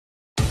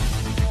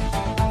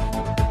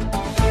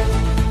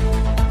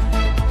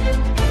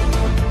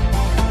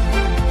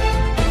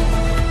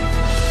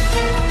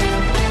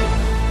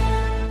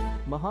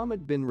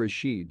Mohammed bin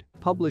Rashid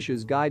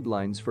publishes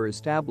guidelines for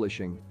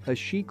establishing a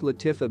Sheikh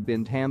Latifa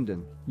bint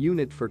Hamdan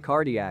unit for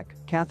cardiac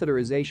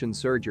catheterization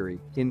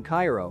surgery in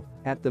Cairo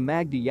at the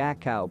Magdi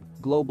Yacoub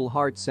Global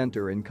Heart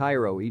Center in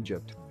Cairo,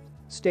 Egypt.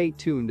 Stay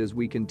tuned as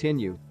we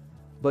continue.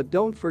 But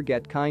don't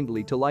forget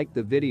kindly to like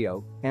the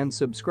video and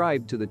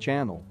subscribe to the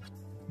channel.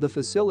 The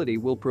facility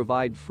will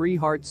provide free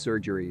heart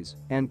surgeries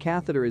and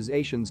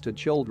catheterizations to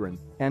children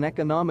and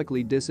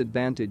economically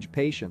disadvantaged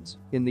patients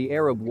in the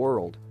Arab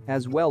world,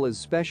 as well as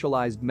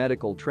specialized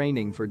medical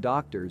training for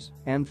doctors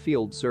and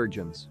field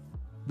surgeons.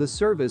 The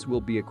service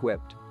will be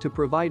equipped to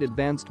provide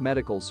advanced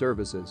medical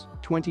services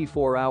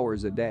 24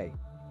 hours a day.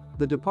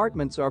 The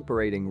department's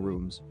operating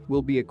rooms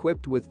will be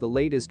equipped with the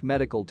latest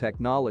medical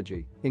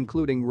technology,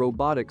 including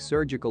robotic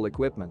surgical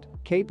equipment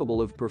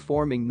capable of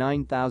performing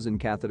 9,000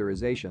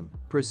 catheterization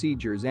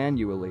procedures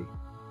annually.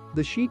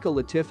 The Sheikh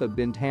Latifa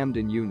bint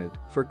Hamdan unit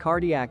for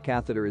cardiac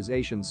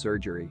catheterization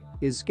surgery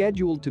is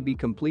scheduled to be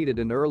completed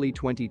in early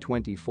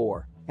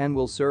 2024 and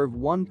will serve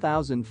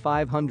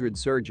 1,500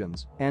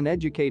 surgeons and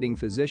educating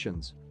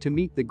physicians to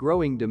meet the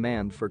growing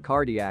demand for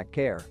cardiac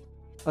care.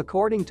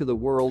 According to the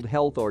World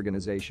Health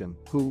Organization,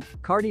 WHO,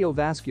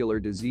 cardiovascular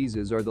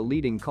diseases are the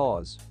leading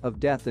cause of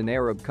death in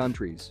Arab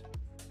countries.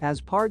 As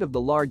part of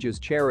the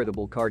largest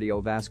charitable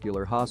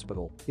cardiovascular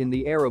hospital in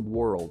the Arab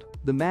world,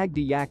 the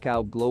Magdi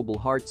Yacoub Global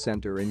Heart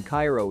Center in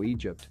Cairo,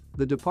 Egypt,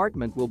 the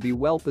department will be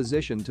well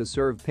positioned to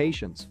serve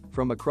patients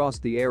from across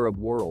the Arab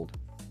world.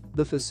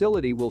 The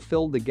facility will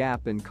fill the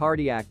gap in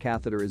cardiac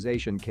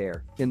catheterization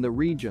care in the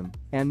region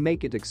and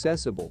make it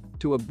accessible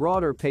to a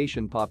broader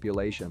patient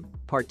population,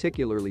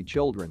 particularly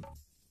children.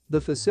 The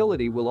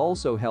facility will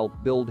also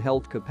help build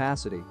health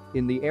capacity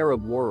in the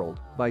Arab world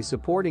by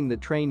supporting the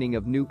training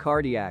of new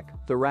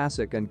cardiac,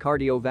 thoracic and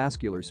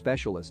cardiovascular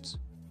specialists.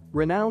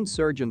 Renowned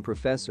surgeon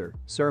Professor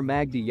Sir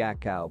Magdi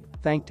Yacoub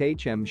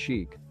thanked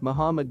Sheikh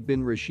Mohammed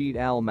bin Rashid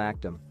Al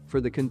Maktoum for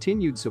the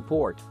continued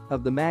support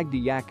of the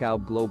Magdi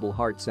Yacoub Global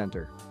Heart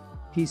Center.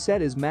 He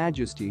said His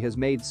Majesty has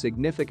made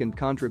significant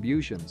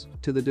contributions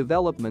to the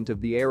development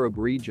of the Arab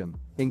region,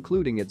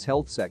 including its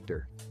health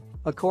sector.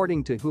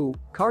 According to WHO,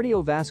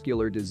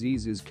 cardiovascular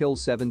diseases kill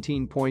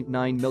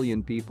 17.9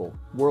 million people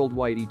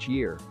worldwide each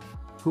year.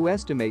 WHO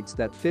estimates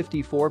that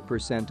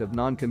 54% of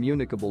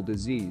non-communicable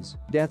disease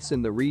deaths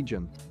in the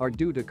region are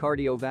due to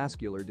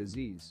cardiovascular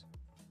disease.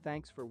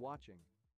 Thanks for watching.